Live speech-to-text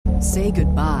Say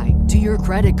goodbye to your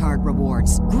credit card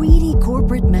rewards. Greedy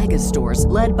corporate mega stores,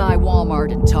 led by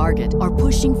Walmart and Target, are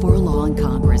pushing for a law in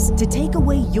Congress to take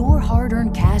away your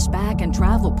hard-earned cash back and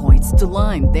travel points to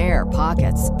line their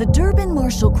pockets. The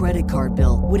Durbin-Marshall credit card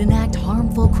bill would enact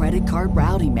harmful credit card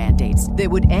routing mandates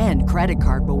that would end credit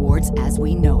card rewards as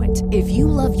we know it. If you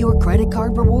love your credit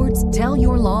card rewards, tell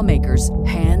your lawmakers,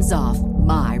 hands off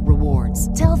my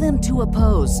rewards. Tell them to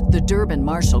oppose the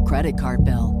Durbin-Marshall credit card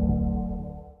bill.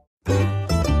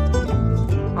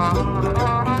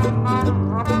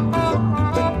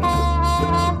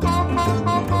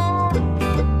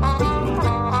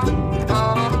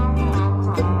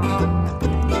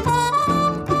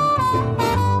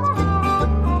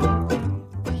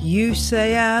 You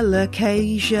say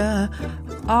alocasia,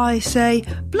 I say,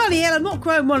 bloody hell, I'm not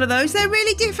growing one of those, they're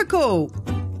really difficult.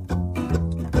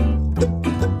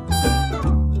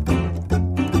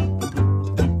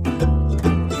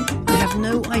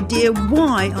 Idea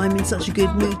why I'm in such a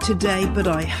good mood today, but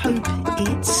I hope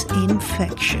it's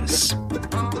infectious.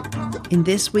 In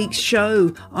this week's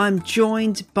show, I'm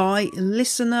joined by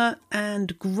listener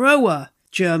and grower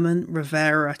German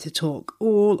Rivera to talk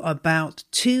all about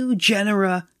two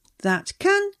genera that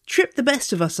can trip the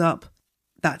best of us up.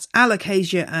 That's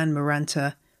Alocasia and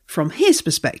Maranta, from his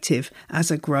perspective as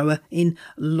a grower in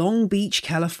Long Beach,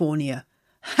 California.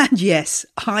 And yes,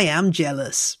 I am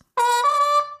jealous.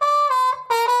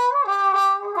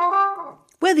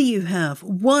 Whether you have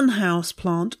one house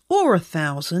plant or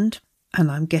 1,000,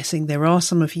 and I'm guessing there are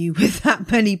some of you with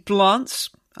that many plants,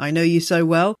 I know you so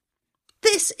well,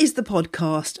 this is the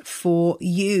podcast for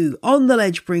you. On the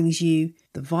Ledge brings you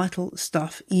the vital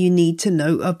stuff you need to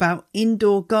know about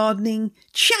indoor gardening,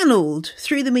 channeled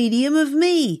through the medium of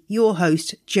me, your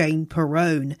host, Jane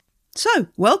Perrone. So,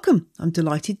 welcome. I'm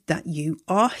delighted that you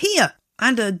are here.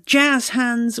 And a jazz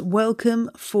hands welcome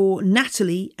for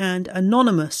Natalie and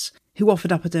Anonymous, who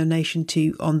offered up a donation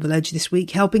to On the Ledge this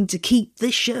week, helping to keep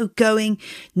this show going.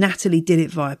 Natalie did it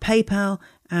via PayPal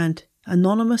and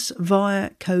Anonymous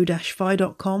via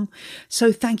ko-fi.com.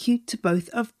 So thank you to both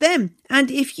of them.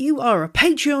 And if you are a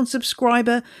Patreon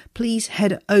subscriber, please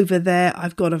head over there.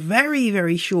 I've got a very,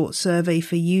 very short survey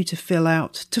for you to fill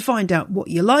out to find out what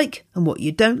you like and what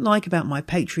you don't like about my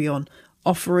Patreon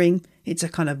offering. It's a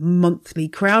kind of monthly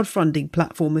crowdfunding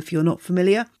platform if you're not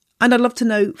familiar. And I'd love to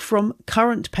know from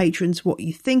current patrons what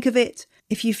you think of it.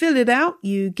 If you fill it out,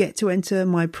 you get to enter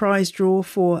my prize draw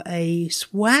for a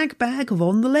swag bag of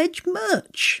On the Ledge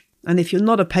merch. And if you're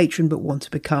not a patron but want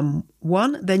to become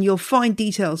one, then you'll find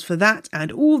details for that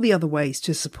and all the other ways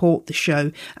to support the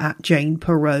show at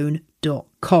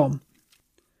janeperrone.com.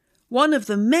 One of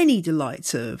the many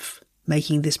delights of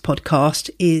making this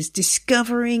podcast is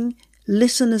discovering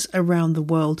listeners around the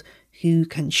world who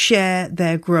can share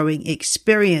their growing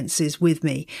experiences with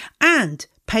me. And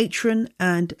patron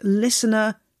and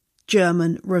listener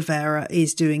German Rivera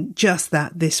is doing just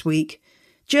that this week.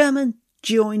 German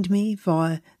joined me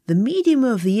via the medium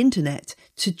of the internet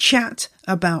to chat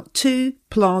about two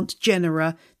plant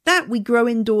genera that we grow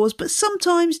indoors but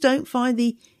sometimes don't find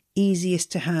the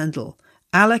easiest to handle,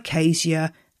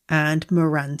 Alocasia and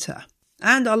Maranta.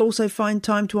 And I'll also find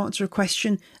time to answer a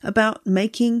question about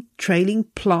making trailing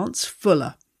plants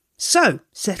fuller. So,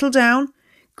 settle down,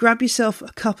 grab yourself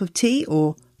a cup of tea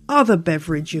or other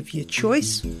beverage of your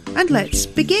choice, and let's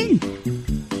begin.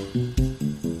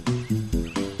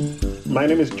 My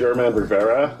name is German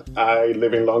Rivera. I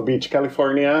live in Long Beach,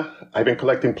 California. I've been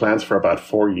collecting plants for about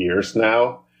 4 years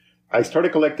now. I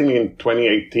started collecting in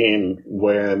 2018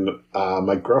 when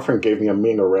my girlfriend gave me a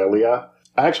Ming Aurelia.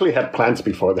 I actually had plants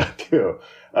before that too,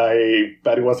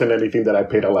 but it wasn't anything that I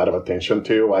paid a lot of attention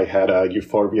to. I had a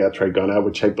Euphorbia trigona,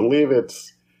 which I believe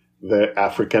it's the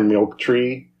African milk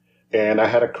tree. And I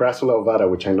had a Crassula ovata,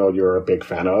 which I know you're a big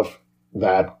fan of,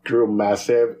 that grew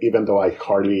massive, even though I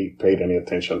hardly paid any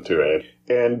attention to it.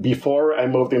 And before I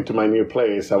moved into my new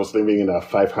place, I was living in a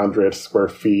 500 square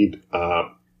feet,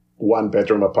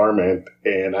 one-bedroom apartment,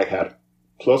 and I had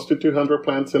close to 200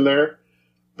 plants in there.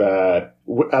 But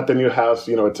at the new house,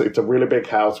 it's a really big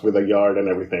house with a yard and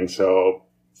everything. So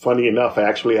funny enough, I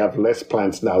actually have less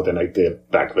plants now than I did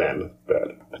back then.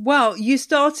 Well, you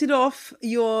started off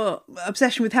your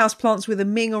obsession with houseplants with a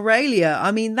Ming Aurelia.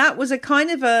 I mean, that was a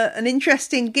kind of an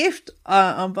interesting gift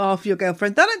on behalf of your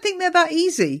girlfriend. I don't think they're that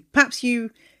easy. Perhaps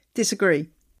you disagree.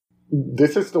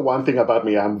 This is the one thing about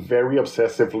me. I'm very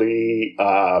obsessively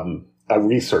a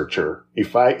researcher.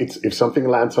 If something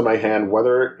lands on my hand,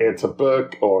 whether it's a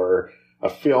book or a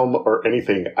film or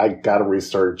anything, I gotta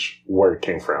research where it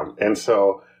came from. And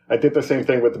so I did the same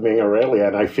thing with the Ming Aurelia,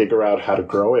 and I figure out how to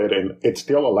grow it, and it's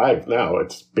still alive now.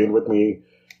 It's been with me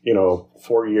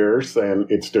 4 years, and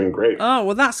it's doing great. Oh,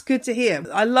 well, that's good to hear.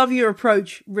 I love your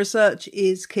approach. Research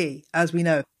is key, as we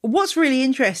know. What's really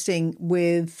interesting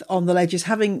with On the Ledge is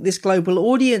having this global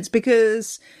audience,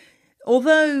 because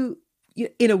although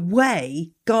in a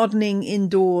way gardening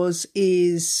indoors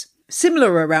is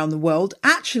similar around the world,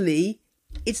 actually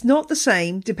it's not the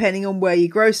same depending on where you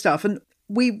grow stuff. And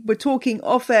we were talking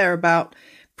off air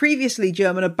previously,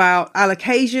 German, about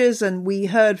alocasias, and we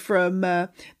heard from the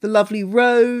lovely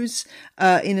Rose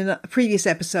in a previous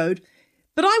episode.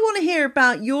 But I want to hear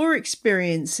about your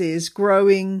experiences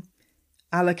growing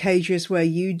alocasias where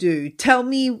you do. Tell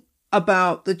me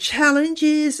about the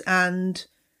challenges and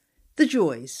the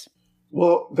joys.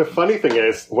 Well, the funny thing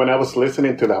is, when I was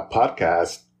listening to that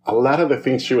podcast, a lot of the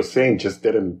things she was saying just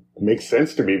didn't make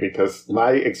sense to me, because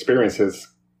my experience is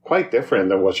quite different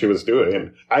than what she was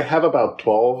doing. I have about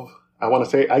 12, I want to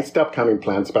say. I stopped counting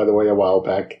plants, by the way, a while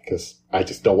back, because I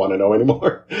just don't want to know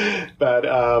anymore. But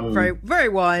very, very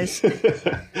wise.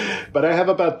 But I have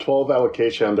about 12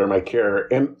 alocasia under my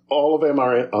care, and all of them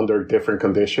are under different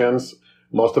conditions.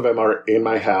 Most of them are in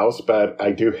my house, but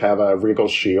I do have a Regal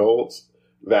Shields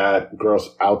that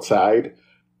grows outside.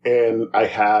 And I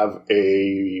have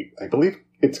I believe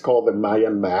it's called the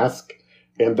Mayan Mask,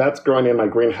 and that's growing in my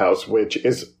greenhouse, which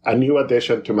is a new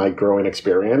addition to my growing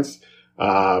experience.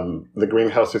 The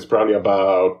greenhouse is probably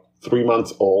about 3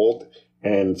 months old,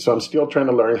 and so I'm still trying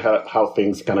to learn how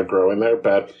things kind of grow in there,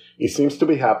 but it seems to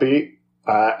be happy.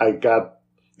 I got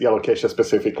the alocasia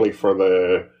specifically for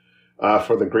the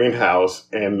greenhouse,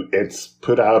 and it's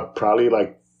put out probably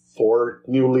like 4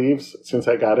 new leaves since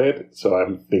I got it. So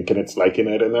I'm thinking it's liking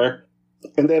it in there.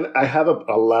 And then I have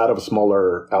a lot of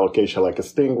smaller alocasia, like a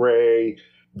stingray,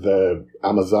 the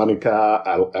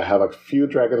Amazonica. I have a few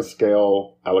dragon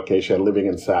scale alocasia living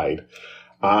inside.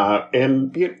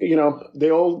 And,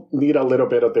 they all need a little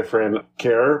bit of different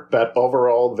care, but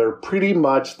overall, they're pretty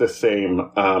much the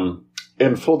same.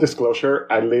 In full disclosure,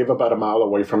 I live about a mile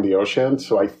away from the ocean.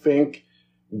 So I think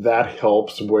that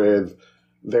helps with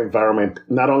the environment,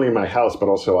 not only in my house, but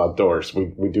also outdoors.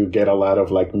 We do get a lot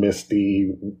of like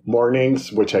misty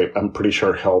mornings, which I'm pretty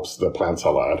sure helps the plants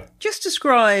a lot. Just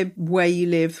describe where you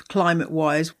live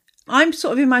climate-wise. I'm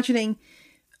sort of imagining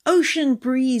ocean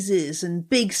breezes and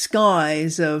big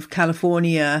skies of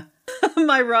California. Am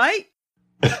I right?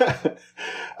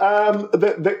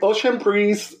 The ocean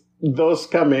breeze, those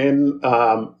come in,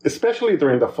 especially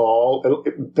during the fall.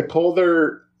 The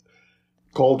colder,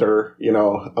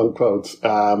 unquote,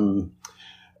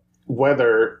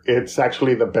 weather, it's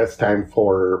actually the best time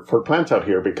for plants out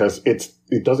here, because it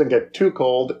doesn't get too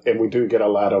cold, and we do get a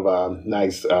lot of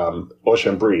nice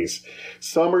ocean breeze.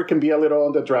 Summer can be a little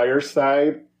on the drier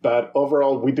side, but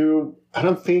overall I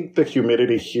don't think the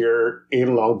humidity here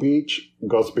in Long Beach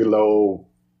goes below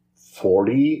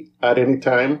 40 at any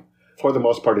time. For the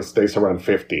most part, it stays around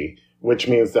 50. Which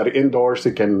means that indoors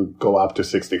it can go up to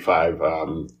 65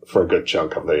 for a good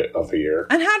chunk of the year.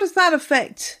 And how does that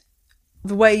affect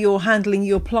the way you're handling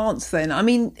your plants then? I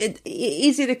mean,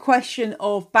 is it a question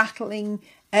of battling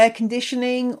air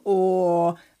conditioning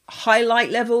or highlight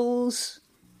levels?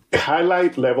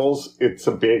 Highlight levels, it's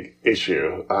a big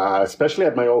issue, especially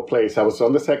at my old place. I was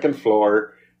on the second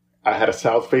floor. I had a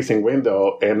south-facing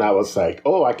window, and I was like,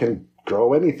 oh, I can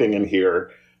grow anything in here.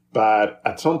 But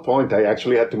at some point, I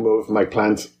actually had to move my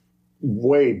plants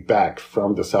way back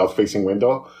from the south-facing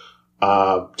window,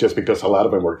 just because a lot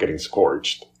of them were getting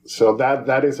scorched. So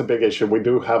that is a big issue. We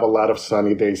do have a lot of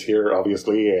sunny days here,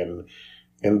 obviously, and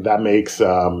that makes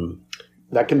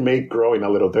that can make growing a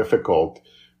little difficult.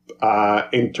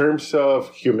 In terms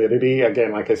of humidity,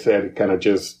 again, like I said, it kind of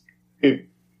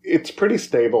it's pretty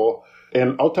stable.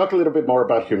 And I'll talk a little bit more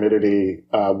about humidity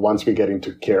once we get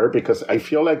into care, because I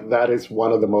feel like that is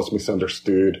one of the most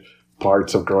misunderstood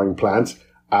parts of growing plants.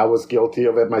 I was guilty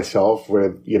of it myself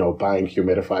with, buying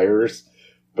humidifiers,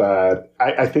 but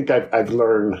I think I've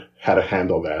learned how to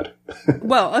handle that.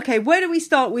 Well, okay, where do we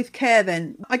start with care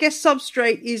then? I guess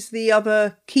substrate is the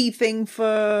other key thing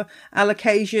for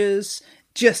alocasias,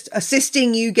 just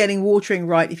assisting you getting watering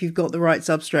right if you've got the right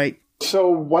substrate. So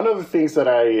one of the things that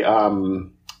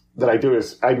I do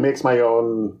is I mix my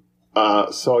own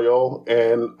soil,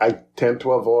 and I tend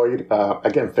to avoid,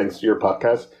 again, thanks to your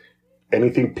podcast,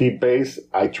 anything peat-based.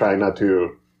 I try not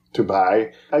to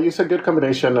buy. I use a good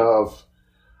combination of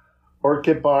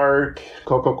orchid bark,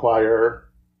 cocoa coir,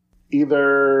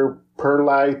 either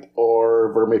perlite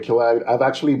or vermiculite. I've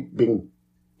actually been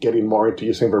getting more into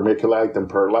using vermiculite than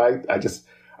perlite.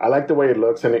 I like the way it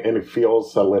looks, and it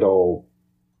feels a little,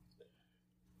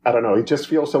 I don't know, it just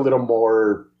feels a little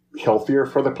more healthier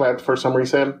for the plant for some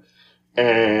reason.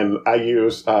 And I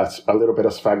use a little bit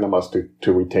of sphagnum moss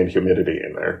to retain humidity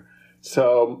in there.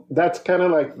 So that's kind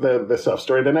of like the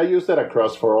substrate. And I use that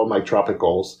across for all my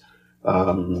tropicals.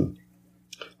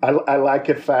 I like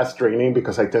it fast draining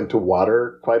because I tend to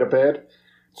water quite a bit.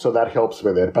 So that helps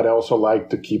with it. But I also like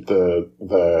to keep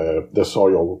the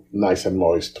soil nice and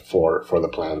moist for the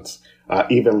plants.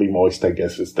 Evenly moist, I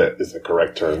guess, is the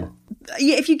correct term.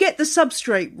 Yeah, if you get the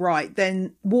substrate right,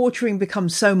 then watering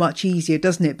becomes so much easier,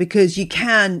 doesn't it? Because you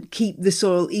can keep the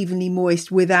soil evenly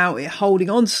moist without it holding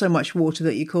on to so much water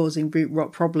that you're causing root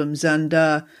rot problems. And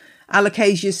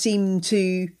alocasias seem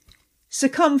to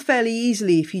succumb fairly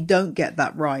easily if you don't get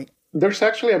that right. There's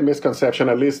actually a misconception,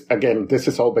 at least, again, this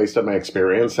is all based on my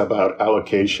experience about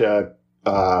alocasia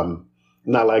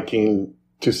not liking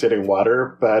to sit in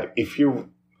water. But if you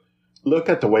look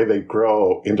at the way they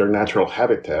grow in their natural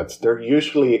habitats, they're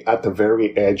usually at the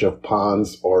very edge of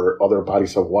ponds or other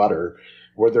bodies of water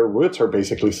where their roots are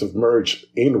basically submerged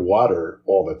in water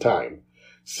all the time.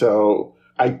 So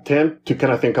I tend to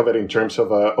kind of think of it in terms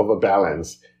of a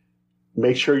balance.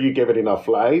 Make sure you give it enough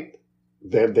light,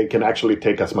 then they can actually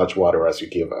take as much water as you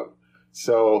give them.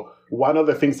 So one of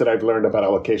the things that I've learned about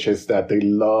alocasia is that they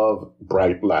love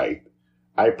bright light.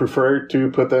 I prefer to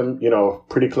put them,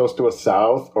 pretty close to a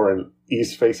south or an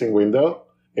east-facing window.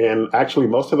 And actually,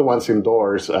 most of the ones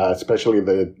indoors, especially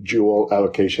the jewel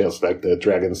alocasias like the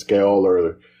dragon scale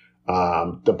or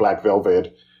the black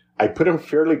velvet, I put them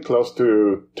fairly close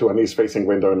to an east-facing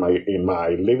window in my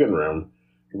living room,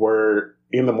 where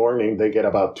in the morning they get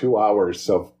about 2 hours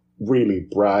of really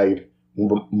bright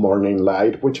morning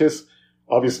light, which is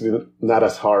obviously not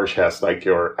as harsh as like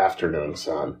your afternoon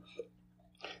sun.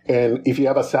 And if you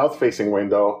have a south-facing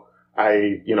window,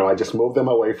 I just move them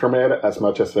away from it as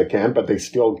much as I can, but they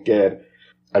still get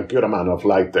a good amount of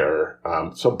light there.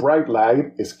 So bright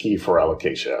light is key for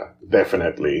alocasia,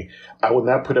 definitely. I would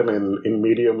not put them in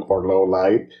medium or low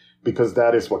light because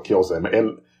that is what kills them.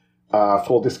 And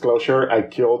full disclosure, I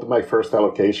killed my first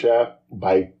alocasia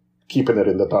by keeping it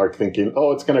in the dark, thinking,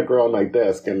 oh, it's going to grow on my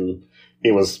desk. And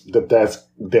the desk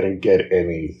didn't get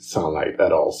any sunlight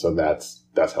at all. So that's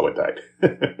how it died.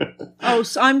 Oh,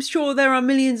 so I'm sure there are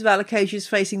millions of alocasias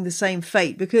facing the same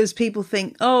fate because people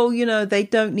think, they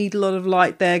don't need a lot of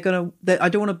light. I don't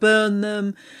want to burn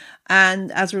them.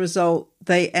 And as a result,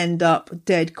 they end up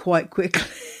dead quite quickly.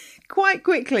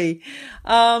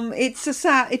 It's a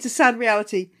sad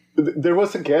reality. There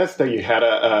was a guest that you had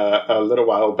a little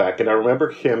while back, and I remember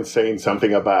him saying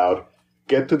something about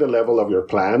get to the level of your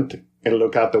plant and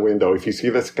look out the window. If you see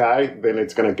the sky, then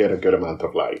it's going to get a good amount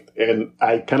of light. And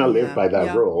I kind of live by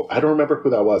that rule. I don't remember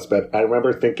who that was, but I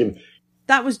remember thinking...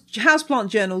 That was Houseplant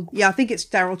Journal. Yeah, I think it's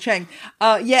Daryl Cheng.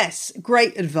 Yes,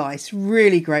 great advice.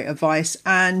 Really great advice.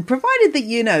 And provided that,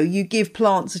 you give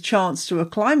plants a chance to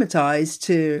acclimatize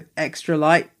to extra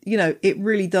light, it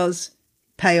really does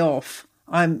pay off.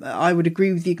 I would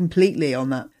agree with you completely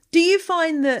on that. Do you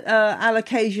find that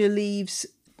alocasia leaves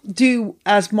do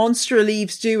as monstera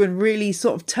leaves do and really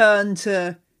sort of turn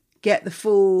to get the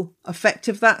full effect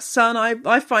of that sun?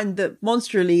 I find that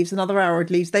monstera leaves and other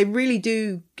arrowhead leaves, they really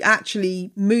do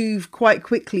actually move quite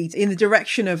quickly in the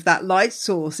direction of that light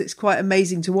source. It's quite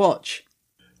amazing to watch.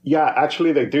 Yeah,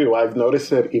 actually they do. I've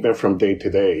noticed it even from day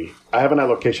to day. I have an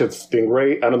alocasia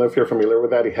stingray. I don't know if you're familiar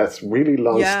with that. It has really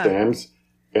long stems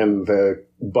and the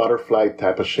butterfly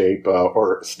type of shape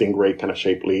or stingray kind of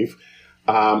shaped leaf.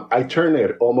 I turn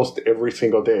it almost every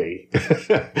single day.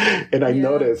 And I've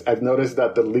noticed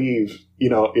that the leaves,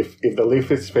 if the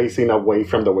leaf is facing away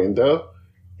from the window,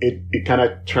 it kind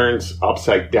of turns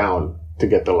upside down to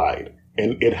get the light.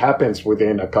 And it happens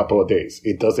within a couple of days.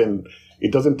 It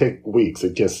doesn't take weeks.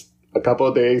 It just a couple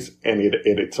of days and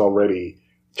it's already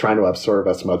trying to absorb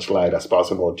as much light as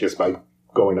possible just by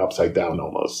going upside down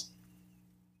almost.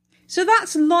 So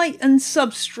that's light and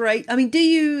substrate. I mean, do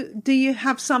you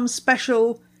have some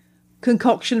special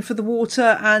concoction for the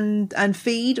water and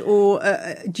feed, or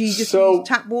do you just use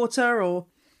tap water? Or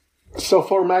so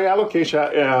for my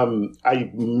alocasia,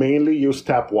 I mainly use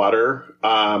tap water.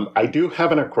 I do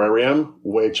have an aquarium,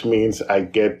 which means I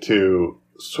get to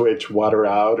switch water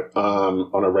out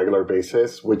on a regular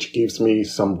basis, which gives me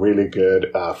some really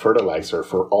good fertilizer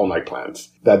for all my plants.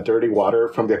 That dirty water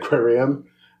from the aquarium,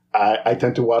 I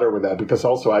tend to water with that because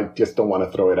also I just don't want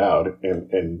to throw it out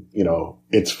and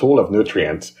it's full of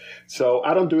nutrients. So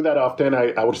I don't do that often.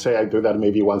 I would say I do that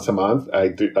maybe once a month.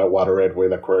 I water it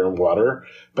with aquarium water,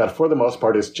 but for the most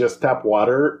part, it's just tap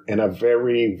water and a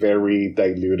very, very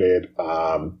diluted,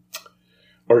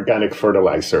 organic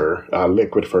fertilizer,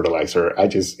 liquid fertilizer. I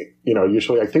just,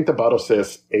 usually I think the bottle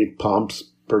says 8 pumps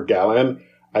per gallon.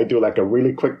 I do like a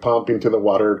really quick pump into the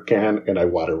water can and I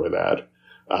water with that.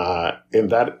 And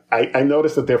that I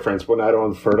notice the difference when I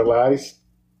don't fertilize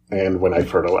and when I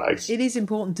fertilize. It is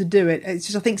important to do it. It's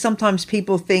just, I think sometimes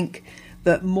people think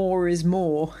that more is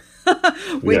more,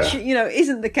 which,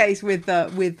 isn't the case with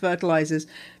fertilizers.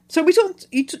 So we talked,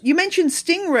 you mentioned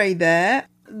Stingray there.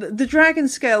 The Dragon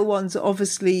Scale ones are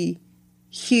obviously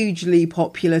hugely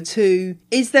popular too.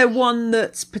 Is there one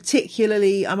that's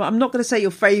particularly, I'm not going to say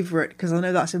your favorite because I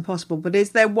know that's impossible, but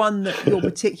is there one that you're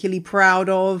particularly proud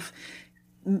of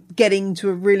getting to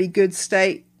a really good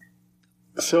state?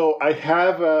 So I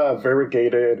have a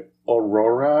variegated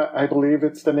Aurora, I believe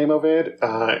it's the name of it.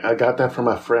 I got that from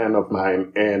a friend of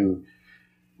mine, and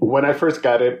when I first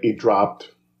got it, it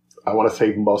dropped, I want to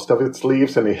say, most of its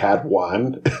leaves, and it had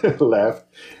one left.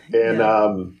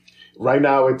 And right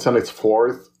now it's on its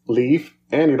fourth leaf,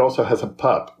 and it also has a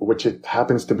pup, which it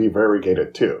happens to be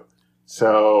variegated too.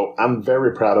 So I'm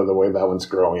very proud of the way that one's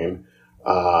growing.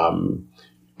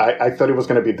 I thought it was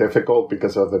going to be difficult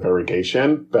because of the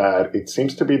variegation, but it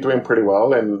seems to be doing pretty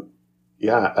well. And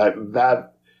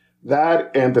that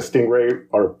and the Stingray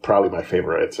are probably my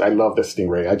favorites. I love the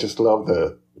Stingray. I just love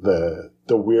the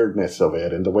weirdness of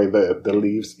it and the way the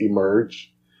leaves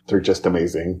emerge. They're just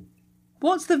amazing.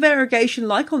 What's the variegation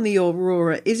like on the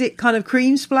Aurora? Is it kind of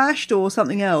cream splashed or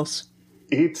something else?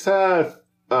 It's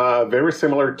very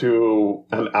similar to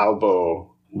an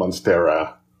Albo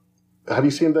Monstera. Have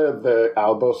you seen the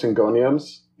Albo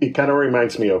Syngoniums? It kind of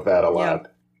reminds me of that a lot. Yeah.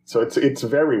 So it's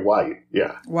very white.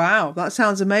 Yeah. Wow, that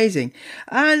sounds amazing.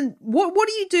 And what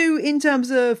do you do in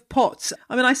terms of pots?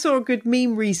 I mean, I saw a good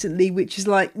meme recently, which is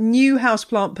like new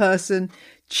houseplant person,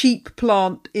 cheap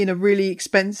plant in a really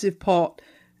expensive pot,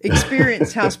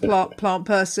 experienced houseplant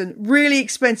person, really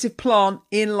expensive plant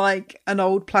in like an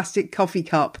old plastic coffee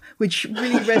cup, which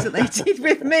really resonated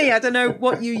with me. I don't know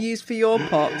what you use for your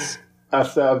pots.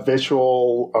 As a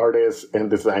visual artist and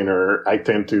designer, I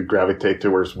tend to gravitate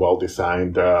towards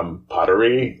well-designed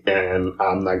pottery. And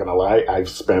I'm not going to lie, I've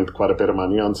spent quite a bit of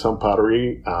money on some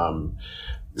pottery.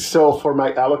 So for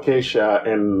my alocasia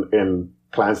and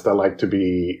plants that like to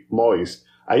be moist,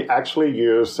 I actually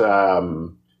use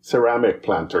ceramic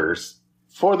planters.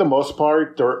 For the most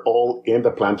part, they're all in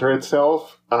the planter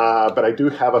itself. But I do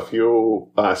have a few,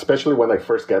 especially when I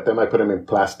first get them, I put them in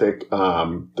plastic,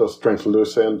 those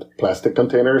translucent plastic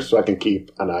containers so I can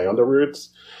keep an eye on the roots.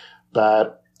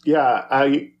 But yeah,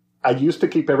 I used to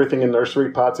keep everything in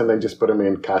nursery pots and then just put them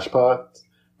in cash pots.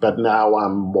 But now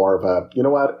I'm more of a, you know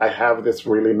what? I have this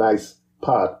really nice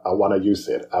pot. I want to use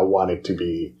it. I want it to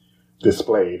be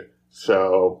displayed.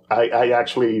 So I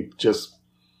actually just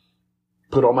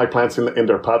put all my plants in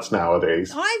their pots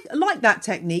nowadays. I like that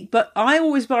technique, but I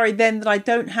always worry then that I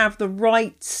don't have the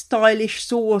right stylish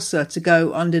saucer to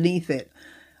go underneath it.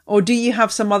 Or do you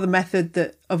have some other method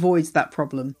that avoids that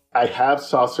problem? I have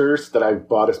saucers that I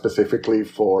bought specifically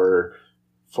for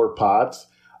pots.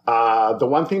 The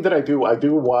one thing that I do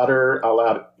water a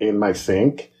lot in my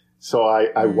sink. So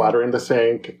I water in the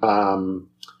sink, and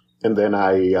then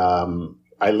I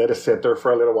let it sit there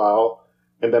for a little while.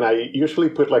 And then I usually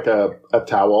put like a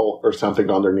towel or something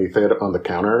underneath it on the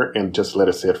counter and just let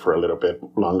it sit for a little bit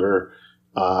longer.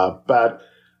 But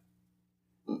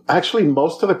actually,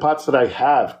 most of the pots that I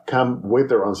have come with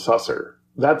their own saucer.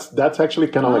 That's actually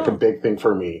kind of like a big thing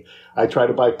for me. I try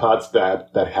to buy pots that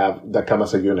come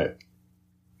as a unit.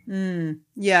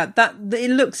 Yeah, it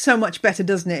looks so much better,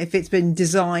 doesn't it, if it's been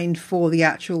designed for the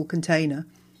actual container?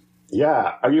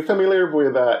 Yeah. Are you familiar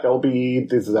with LBE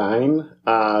Design?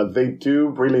 They do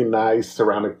really nice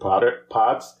ceramic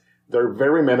pots. They're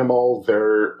very minimal.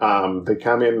 They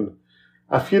come in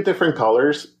a few different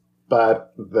colors,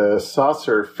 but the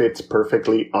saucer fits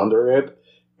perfectly under it.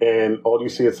 And all you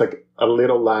see is like a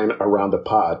little line around the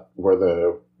pot where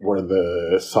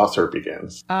the saucer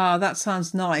begins. Ah, that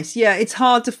sounds nice. Yeah, it's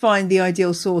hard to find the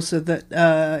ideal saucer that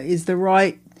is the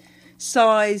right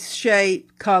size,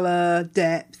 shape, colour,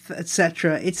 depth,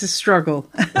 etc. It's a struggle.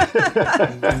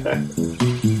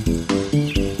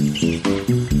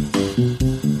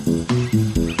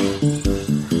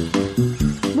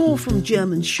 More from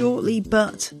German shortly,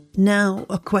 but now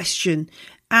a question.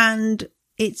 And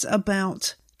it's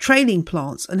about trailing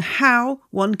plants and how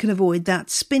one can avoid that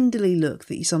spindly look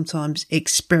that you sometimes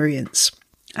experience.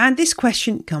 And this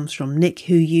question comes from Nick,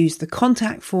 who used the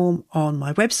contact form on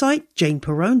my website,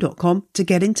 janeperrone.com, to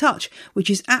get in touch, which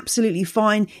is absolutely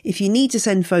fine. If you need to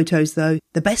send photos, though,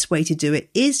 the best way to do it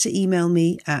is to email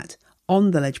me at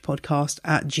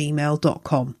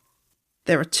ontheledgepodcast@gmail.com.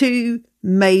 There are two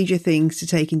major things to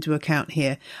take into account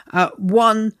here.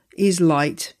 One is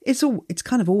light. It's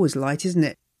kind of always light, isn't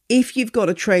it? if you've got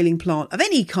a trailing plant of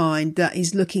any kind that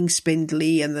is looking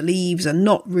spindly and the leaves are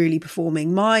not really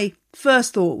performing, my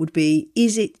first thought would be,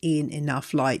 is it in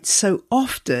enough light? So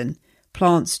often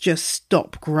plants just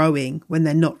stop growing when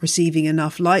they're not receiving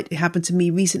enough light. It happened to me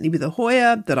recently with a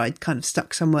Hoya that I'd kind of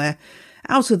stuck somewhere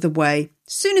out of the way.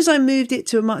 As soon as I moved it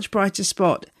to a much brighter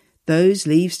spot, those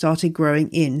leaves started growing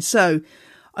in. So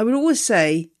I would always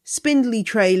say spindly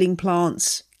trailing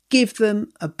plants, give them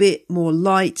a bit more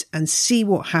light and see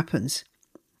what happens.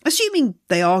 Assuming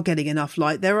they are getting enough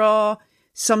light, there are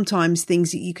sometimes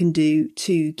things that you can do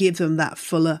to give them that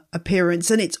fuller appearance,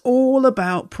 and it's all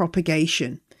about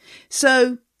propagation.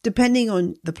 So depending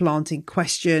on the plant in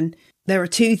question, there are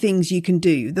two things you can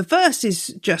do. The first is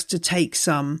just to take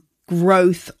some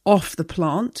growth off the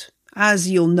plant. As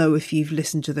you'll know if you've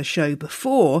listened to the show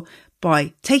before,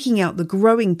 by taking out the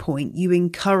growing point, you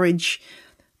encourage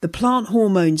the plant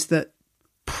hormones that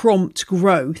prompt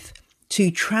growth to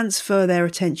transfer their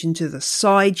attention to the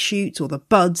side shoots, or the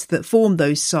buds that form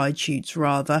those side shoots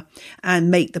rather, and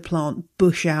make the plant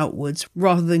bush outwards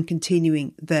rather than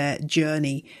continuing their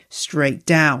journey straight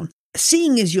down.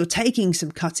 Seeing as you're taking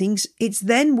some cuttings, it's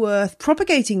then worth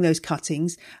propagating those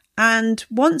cuttings, and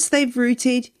once they've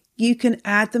rooted, you can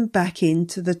add them back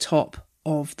into the top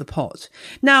of the pot.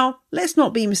 Now, let's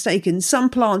not be mistaken. Some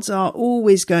plants are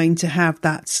always going to have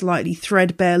that slightly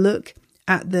threadbare look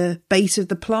at the base of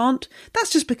the plant.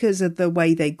 That's just because of the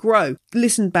way they grow.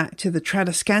 Listen back to the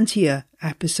Tradescantia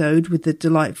episode with the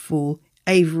delightful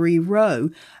Avery Rowe,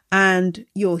 and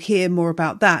you'll hear more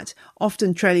about that.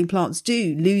 Often trailing plants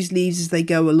do lose leaves as they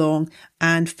go along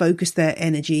and focus their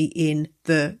energy in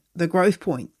the growth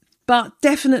point. But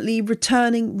definitely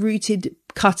returning rooted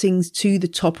cuttings to the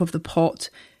top of the pot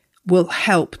will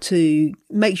help to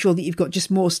make sure that you've got just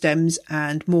more stems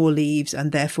and more leaves,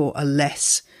 and therefore a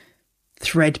less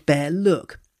threadbare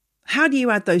look. How do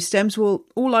you add those stems? Well,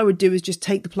 all I would do is just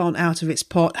take the plant out of its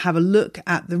pot, have a look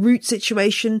at the root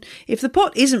situation. If the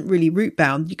pot isn't really root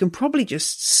bound, you can probably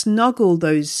just snuggle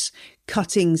those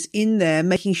cuttings in there,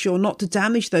 making sure not to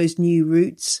damage those new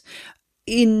roots,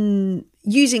 in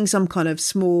using some kind of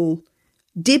small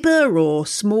dibber or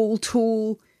small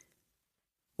tool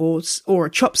or a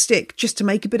chopstick, just to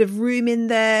make a bit of room in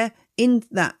there, in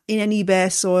any bare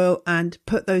soil, and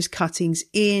put those cuttings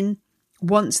in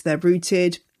once they're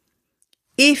rooted.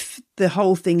 If the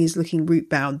whole thing is looking root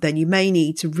bound, then you may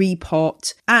need to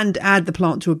repot and add the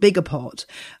plant to a bigger pot.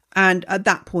 And at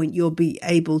that point, you'll be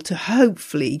able to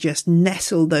hopefully just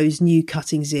nestle those new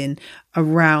cuttings in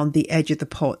around the edge of the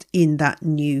pot in that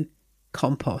new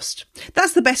compost.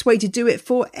 That's the best way to do it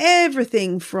for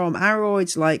everything from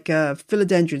aroids like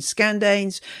Philodendron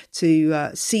scandanes to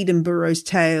Sedum burrow's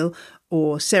tail,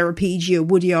 or Ceropegia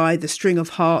woodii, the string of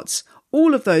hearts.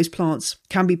 All of those plants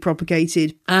can be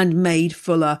propagated and made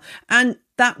fuller. And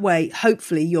that way,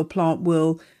 hopefully, your plant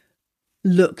will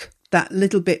look that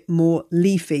little bit more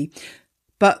leafy.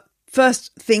 But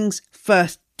first things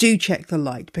first, do check the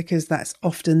light, because that's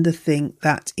often the thing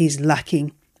that is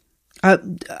lacking.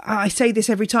 I say this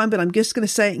every time, but I'm just going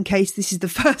to say it in case this is the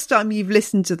first time you've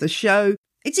listened to the show.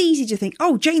 It's easy to think,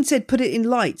 oh, Jane said put it in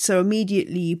light, so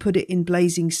immediately you put it in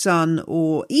blazing sun,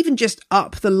 or even just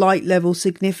up the light level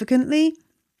significantly.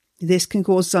 This can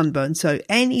cause sunburn, so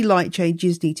any light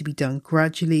changes need to be done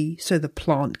gradually so the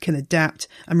plant can adapt.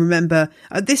 And remember,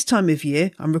 at this time of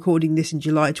year, I'm recording this in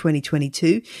July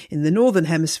 2022, in the Northern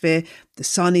Hemisphere, the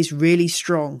sun is really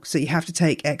strong, so you have to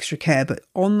take extra care. But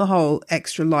on the whole,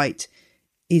 extra light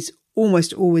is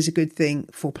almost always a good thing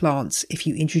for plants if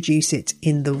you introduce it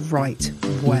in the right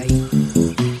way.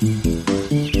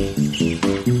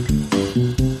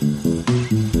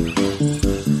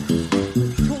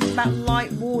 Talked about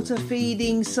light, water,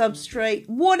 feeding, substrate.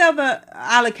 What other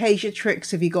alocasia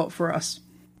tricks have you got for us?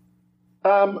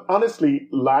 Honestly,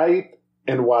 light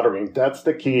and watering, that's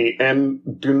the key. And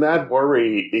do not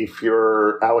worry if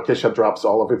your alocasia drops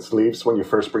all of its leaves when you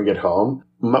first bring it home.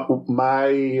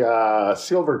 My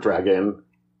silver dragon,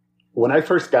 when I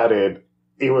first got it,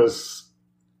 it was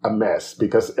a mess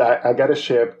because I got it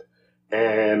shipped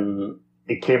and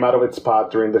it came out of its pot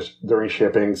during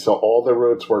shipping. So all the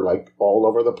roots were like all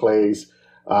over the place.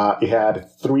 It had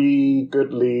 3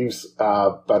 good leaves,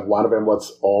 but one of them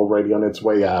was already on its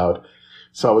way out.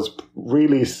 So I was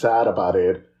really sad about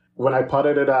it. When I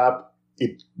potted it up,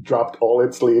 it dropped all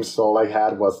its leaves. So all I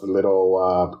had was the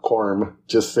little corm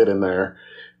just sitting there.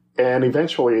 And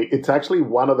eventually, it's actually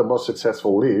one of the most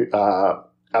successful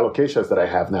alocasias that I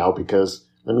have now, because,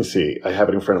 let me see, I have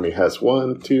it in front of me. It has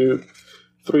 1, 2,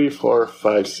 3, 4,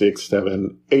 5, 6,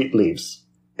 7, 8 leaves.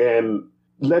 And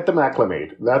let them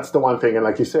acclimate. That's the one thing. And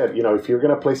like you said, if you're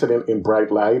going to place it in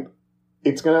bright light,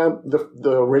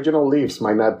 the original leaves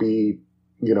might not be,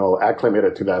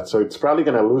 acclimated to that. So it's probably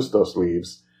going to lose those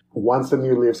leaves. Once the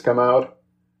new leaves come out,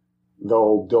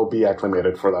 they'll be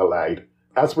acclimated for that light.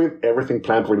 As with everything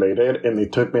plant related, and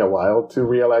it took me a while to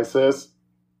realize this,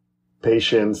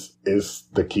 patience is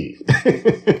the key.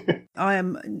 I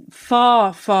am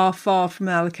far, far, far from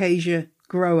an alocasia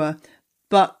grower.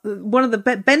 But one of the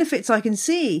benefits I can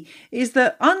see is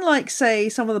that unlike, say,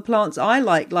 some of the plants I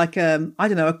like a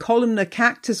columnar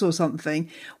cactus or something,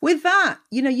 with that,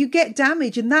 you get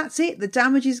damage and that's it. The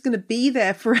damage is going to be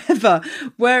there forever.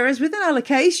 Whereas with an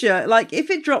alocasia, like if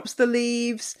it drops the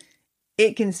leaves,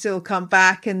 it can still come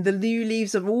back and the new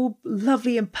leaves are all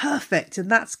lovely and perfect. And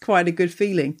that's quite a good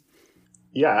feeling.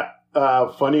 Yeah.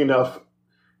 Funny enough,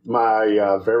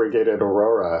 my variegated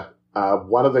aurora,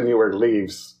 one of the newer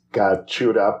leaves got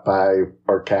chewed up by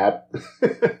our cat.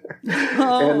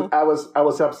 Oh. And I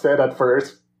was upset at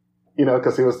first,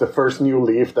 because it was the first new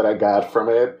leaf that I got from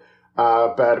it.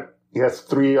 But it has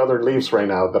 3 other leaves right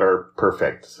now that are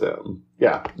perfect. So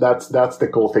yeah, that's the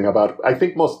cool thing about, I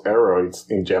think most aroids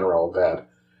in general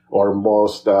or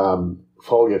most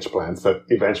foliage plants that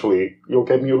eventually you'll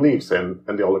get new leaves and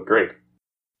they'll look great.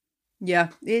 Yeah,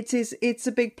 it is. It's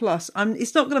a big plus.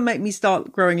 It's not going to make me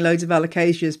start growing loads of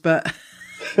alocasias, but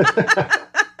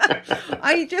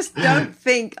I just don't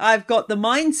think I've got the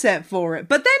mindset for it.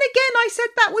 But then again, I said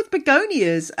that with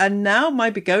begonias, and now my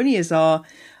begonias are.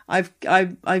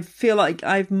 I feel like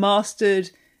I've mastered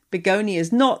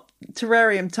begonias, not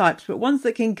terrarium types, but ones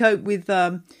that can cope with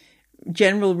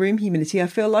general room humidity. I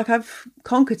feel like I've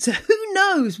conquered. So who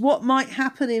knows what might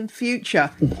happen in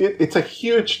future? It's a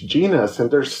huge genus, and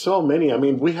there's so many. I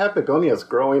mean, we have begonias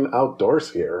growing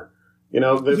outdoors here.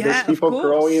 There's people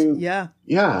growing. Yeah.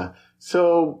 Yeah.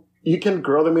 So you can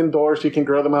grow them indoors, you can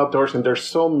grow them outdoors, and there's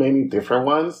so many different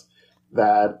ones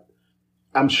that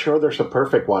I'm sure there's a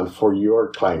perfect one for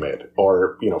your climate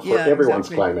or, for everyone's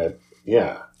climate.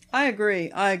 Yeah. I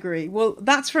agree. Well,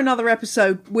 that's for another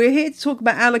episode. We're here to talk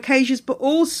about alocasias, but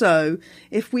also,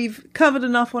 if we've covered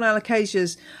enough on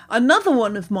alocasias, another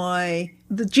one of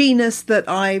the genus that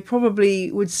I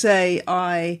probably would say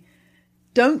I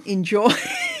don't enjoy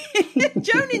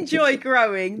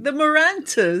growing, the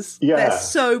Marantas. Yeah. They're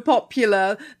so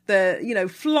popular. They're,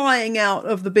 flying out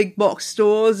of the big box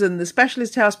stores and the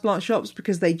specialist houseplant shops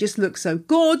because they just look so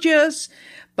gorgeous.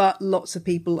 But lots of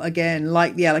people, again,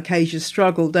 like the alocasia,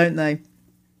 struggle, don't they?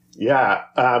 Yeah.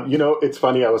 It's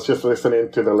funny. I was just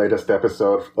listening to the latest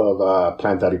episode of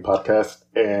Plant Daddy podcast,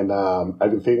 and I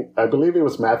believe it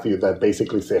was Matthew that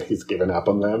basically said he's given up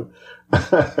on them.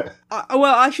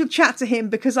 Well, I should chat to him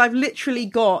because I actually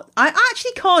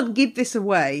can't give this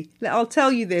away. I'll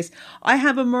tell you this. I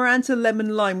have a Maranta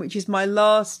lemon lime, which is my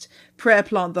last prayer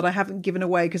plant that I haven't given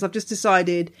away because I've just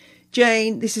decided,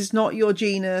 Jane, this is not your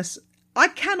genus. I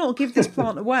cannot give this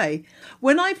plant away.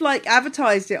 When I've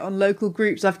advertised it on local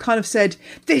groups, I've kind of said,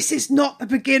 this is not a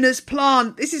beginner's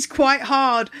plant. This is quite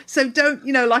hard. So don't,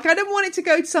 I don't want it to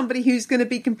go to somebody who's going to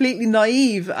be completely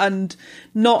naive and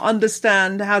not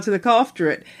understand how to look after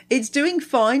it. It's doing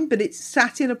fine, but it's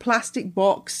sat in a plastic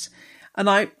box and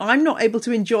I'm not able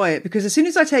to enjoy it because as soon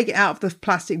as I take it out of the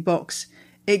plastic box,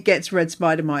 it gets red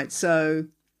spider mites. So,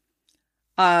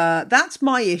 that's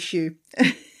my issue.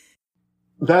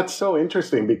 That's so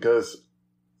interesting because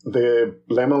the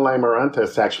lemon lime maranta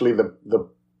is actually the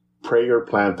prayer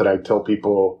plant that I tell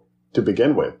people to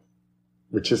begin with,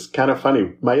 which is kind of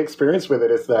funny. My experience with it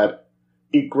is that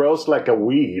it grows like a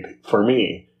weed for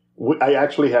me. I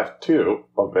actually have 2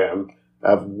 of them. I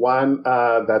have one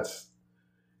that's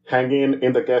hanging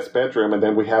in the guest bedroom, and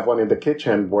then we have one in the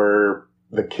kitchen where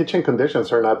the kitchen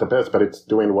conditions are not the best, but it's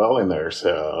doing well in there,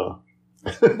 so...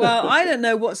 Well, I don't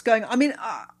know what's going on. I mean,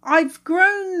 I've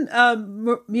grown,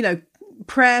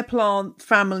 prayer plant,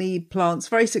 family plants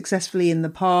very successfully in the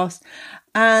past.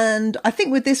 And I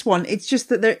think with this one, it's just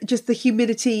that the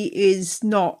humidity is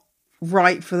not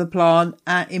right for the plant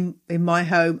in my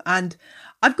home. And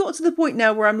I've got to the point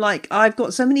now where I'm like, I've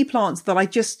got so many plants that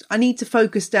I need to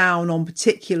focus down on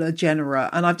particular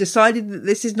genera. And I've decided that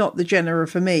this is not the genera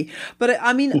for me. But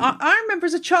I mean, I remember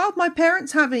as a child, my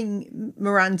parents having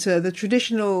Maranta, the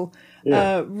traditional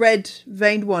red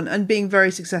veined one, and being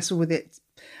very successful with it.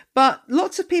 But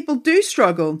lots of people do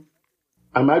struggle.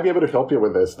 I might be able to help you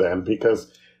with this then,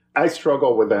 because I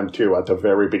struggle with them too at the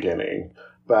very beginning.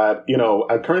 But,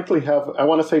 I currently have, I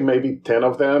want to say maybe 10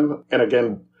 of them. And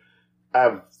again, I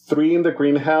have 3 in the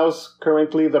greenhouse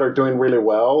currently that are doing really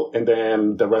well. And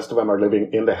then the rest of them are living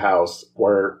in the house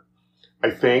where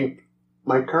I think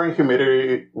my current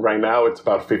humidity right now, it's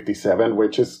about 57,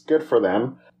 which is good for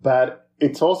them. But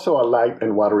it's also a light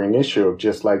and watering issue,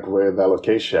 just like with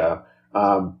alocasia.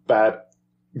 But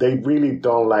they really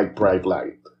don't like bright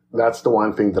light. That's the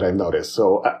one thing that I've noticed.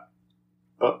 So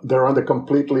they're on the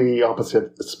completely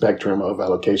opposite spectrum of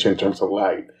alocasia in terms of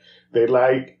light. They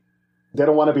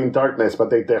don't want to be in darkness, but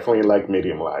they definitely like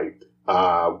medium light.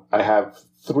 I have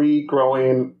 3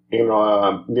 growing in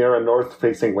near a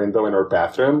north-facing window in our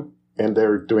bathroom, and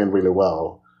they're doing really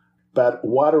well. But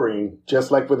watering,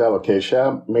 just like with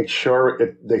alocasia, make sure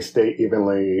they stay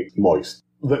evenly moist.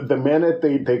 The minute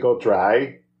they go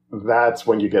dry, that's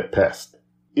when you get pests.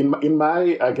 In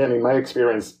my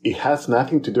experience, it has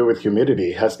nothing to do with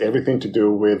humidity. It has everything to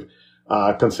do with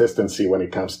consistency when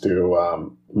it comes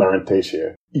to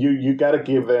Marantaceae. You got to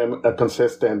give them a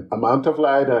consistent amount of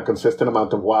light and a consistent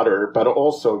amount of water, but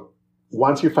also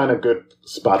once you find a good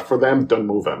spot for them, don't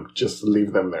move them. Just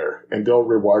leave them there, and they'll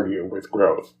reward you with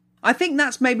growth. I think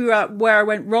that's maybe where I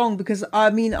went wrong, because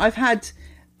I've had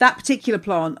that particular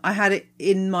plant. I had it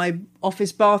in my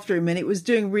office bathroom and it was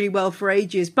doing really well for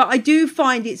ages. But I do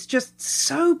find it's just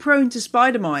so prone to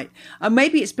spider mite. And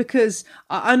maybe it's because,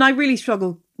 and I really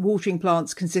struggle watering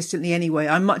plants consistently anyway.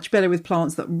 I'm much better with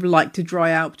plants that like to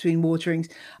dry out between waterings.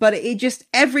 But it just,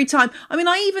 every time, I mean,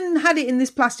 I even had it in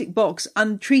this plastic box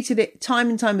and treated it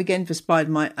time and time again for spider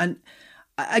mite. And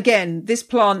again, this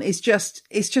plant is just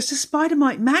a spider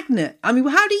mite magnet. I mean,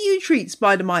 how do you treat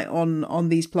spider mite on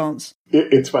these plants?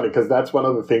 It's funny because that's one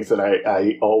of the things that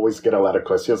I always get a lot of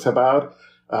questions about,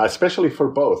 especially for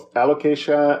both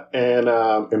alocasia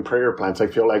and prayer plants. I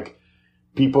feel like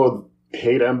people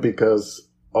hate them because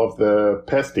of the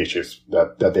pest issues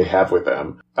that they have with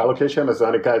them. Alocasia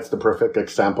amazonica, it's the perfect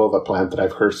example of a plant that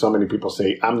I've heard so many people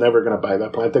say, I'm never going to buy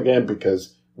that plant again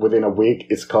because within a week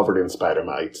it's covered in spider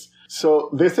mites. So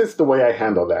this is the way I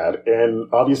handle that. And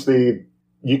obviously,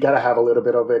 you got to have a little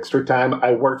bit of extra time.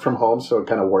 I work from home, so it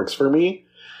kind of works for me.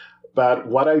 But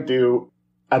what I do,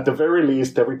 at the very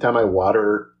least, every time I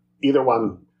water either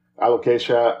one,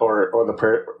 alocasia or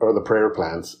the prayer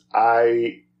plants,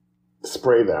 I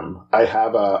spray them. I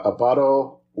have a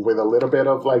bottle with a little bit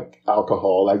of like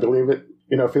alcohol. I believe it,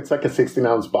 if it's like a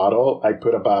 16-ounce bottle, I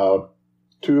put about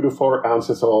 2 to 4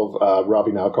 ounces of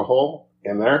rubbing alcohol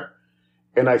in there.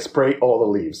 And I spray all the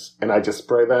leaves, and I just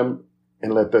spray them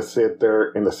and let them sit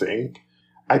there in the sink.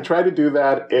 I try to do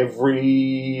that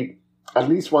at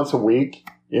least once a week,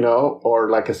 or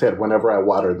like I said, whenever I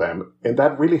water them. And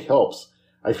that really helps.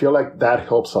 I feel like that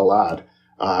helps a lot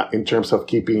in terms of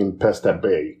keeping pests at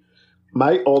bay.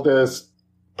 My oldest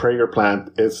prayer plant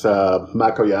is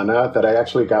Macoyana that I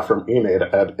actually got from Enid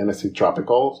at NSC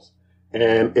Tropicals,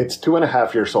 and it's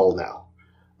 2.5 years old now.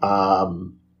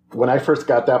 When I first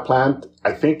got that plant,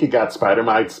 I think it got spider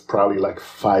mites probably like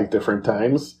 5 different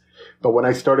times. But when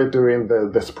I started doing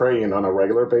the spraying on a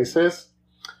regular basis,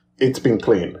 it's been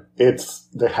clean. It's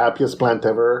the happiest plant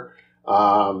ever.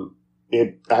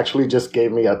 It actually just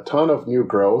gave me a ton of new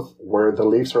growth where the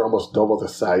leaves are almost double the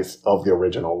size of the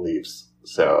original leaves.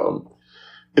 So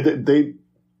they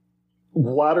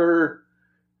water.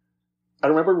 I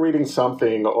remember reading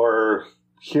something or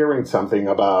hearing something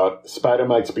about spider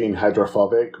mites being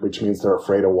hydrophobic, which means they're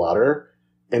afraid of water.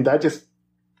 And that just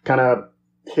kind of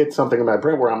hit something in my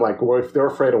brain where I'm like, well, if they're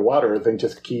afraid of water, then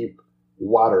just keep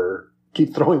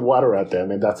throwing water at them.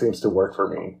 And that seems to work for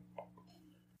me.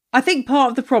 I think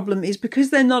part of the problem is because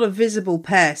they're not a visible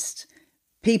pest,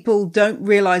 people don't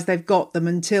realise they've got them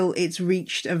until it's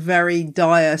reached a very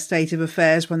dire state of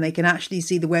affairs when they can actually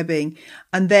see the webbing.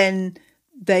 And then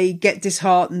they get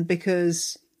disheartened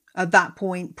because at that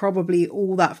point, probably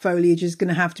all that foliage is going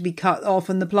to have to be cut off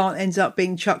and the plant ends up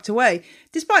being chucked away.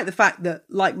 Despite the fact that,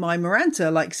 like my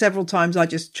Maranta, like several times I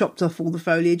just chopped off all the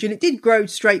foliage and it did grow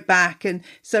straight back. And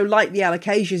so like the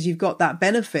alocasias, you've got that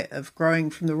benefit of growing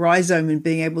from the rhizome and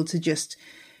being able to just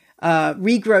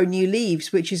regrow new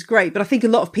leaves, which is great. But I think a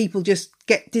lot of people just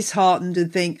get disheartened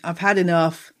and think, I've had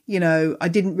enough. I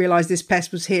didn't realise this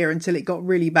pest was here until it got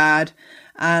really bad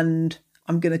and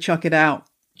I'm going to chuck it out.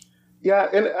 Yeah,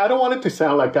 and I don't want it to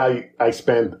sound like I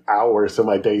spend hours of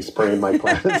my day spraying my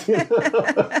plants.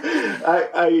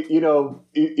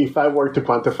 If I were to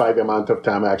quantify the amount of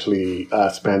time I actually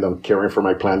spend on caring for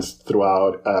my plants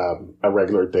throughout a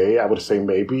regular day, I would say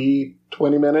maybe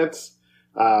 20 minutes,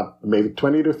 maybe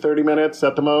 20 to 30 minutes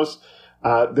at the most.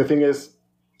 The thing is,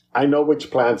 I know which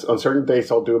plants, on certain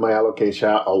days I'll do my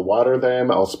alocasia, I'll water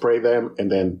them, I'll spray them,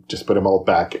 and then just put them all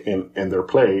back in their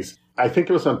place. I think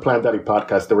it was on Plant Daddy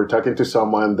podcast. They were talking to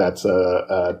someone that's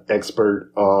an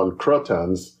expert on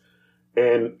crotons.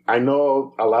 And I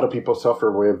know a lot of people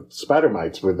suffer with spider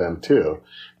mites with them too.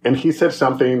 And he said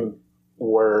something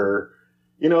where,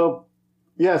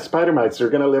 Yeah, spider mites, you're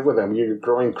going to live with them. You're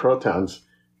growing crotons.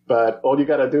 But all you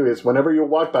got to do is whenever you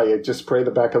walk by it, just spray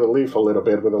the back of the leaf a little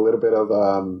bit with a little bit of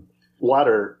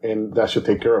water, and that should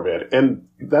take care of it. And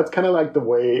that's kind of like the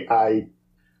way I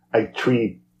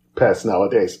treat pests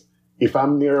nowadays. If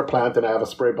I'm near a plant and I have a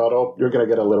spray bottle, you're going to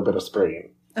get a little bit of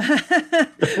spraying.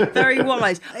 Very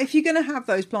wise. If you're going to have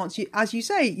those plants, as you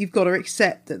say, you've got to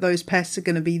accept that those pests are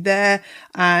going to be there,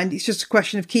 and it's just a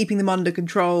question of keeping them under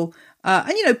control.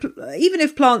 And, even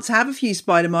if plants have a few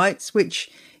spider mites, which,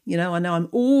 I know I'm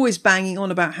always banging on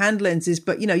about hand lenses,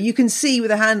 but, you can see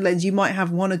with a hand lens, you might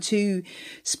have 1 or 2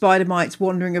 spider mites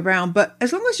wandering around. But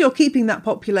as long as you're keeping that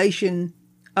population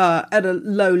at a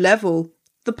low level,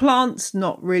 the plant's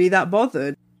not really that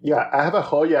bothered. Yeah, I have a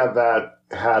Hoya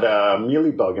that had a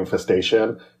mealybug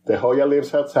infestation. The Hoya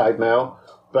lives outside now,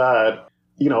 but,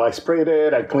 I sprayed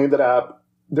it, I cleaned it up.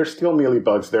 There's still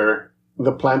mealybugs there.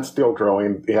 The plant's still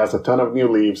growing. It has a ton of new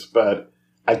leaves, but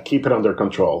I keep it under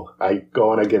control. I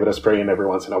go and I give it a spray in every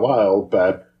once in a while,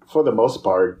 but for the most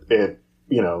part, the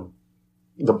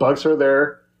bugs are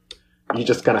there. You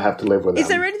just kind of have to live with them. Is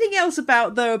there anything else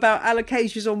about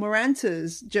alocasias or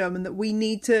marantas, German, that we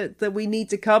need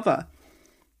to cover?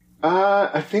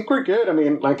 I think we're good. I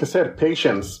mean, like I said,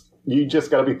 patience. You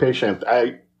just got to be patient.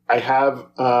 I have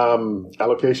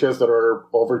alocasias that are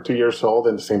over 2 years old,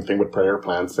 and the same thing with prayer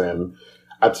plants. And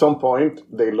at some point,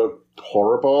 they look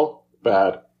horrible,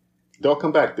 but they'll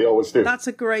come back. They always do. That's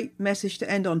a great message to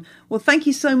end on. Well, thank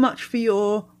you so much for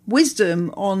your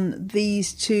wisdom on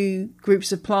these 2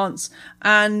 groups of plants.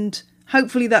 And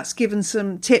hopefully that's given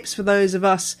some tips for those of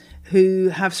us who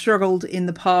have struggled in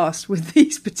the past with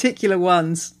these particular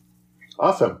ones.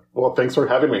 Awesome. Well, thanks for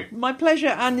having me. My pleasure.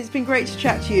 And it's been great to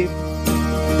chat to you.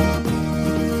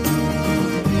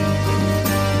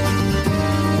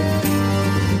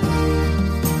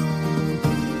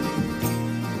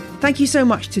 Thank you so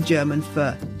much to German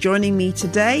for joining me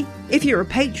today. If you're a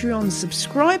Patreon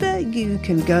subscriber, you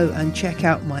can go and check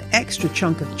out my extra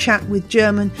chunk of chat with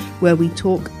German, where we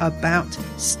talk about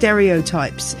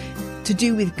stereotypes to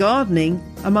do with gardening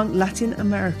among Latin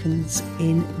Americans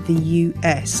in the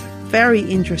US. Very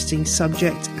interesting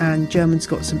subject, and German's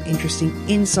got some interesting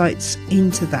insights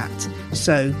into that.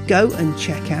 So go and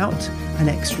check out An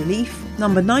Extra Leaf,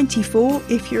 number 94,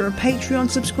 if you're a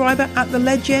Patreon subscriber at the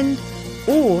Legend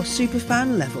or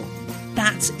Superfan level.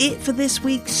 That's it for this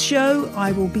week's show.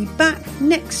 I will be back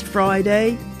next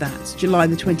Friday, that's July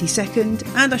the 22nd,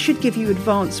 and I should give you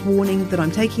advance warning that I'm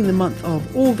taking the month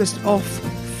of August off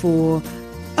for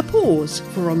a pause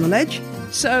for On the Ledge.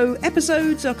 So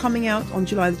episodes are coming out on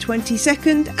July the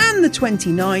 22nd and the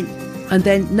 29th, and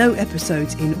then no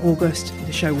episodes in August.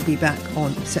 The show will be back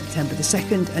on September the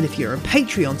 2nd, and if you're a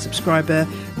Patreon subscriber,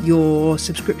 your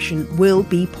subscription will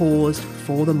be paused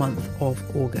for the month of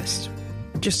August,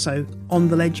 just so On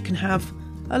the Ledge can have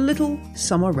a little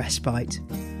summer respite.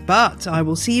 But I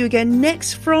will see you again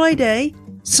next Friday,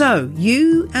 so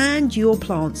you and your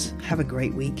plants have a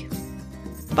great week.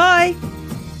 Bye!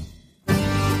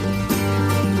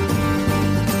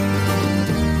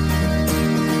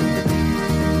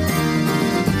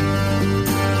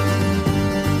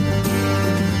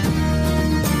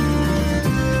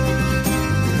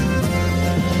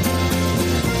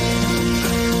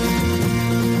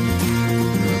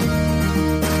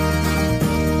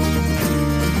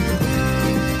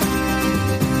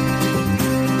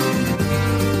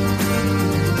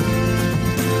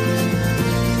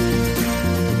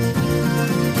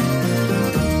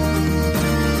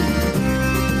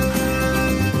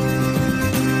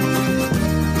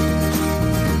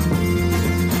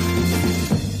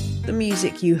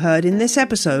 Music you heard in this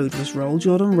episode was Roll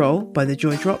Jordan Roll by the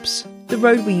Joy Drops, The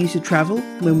Road We Used to Travel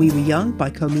When We Were Young by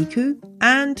Komiku,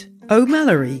 and Oh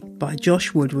Mallory by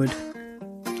Josh Woodward.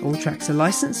 All tracks are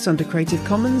licensed under Creative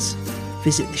Commons.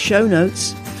 Visit the show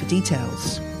notes for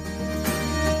details.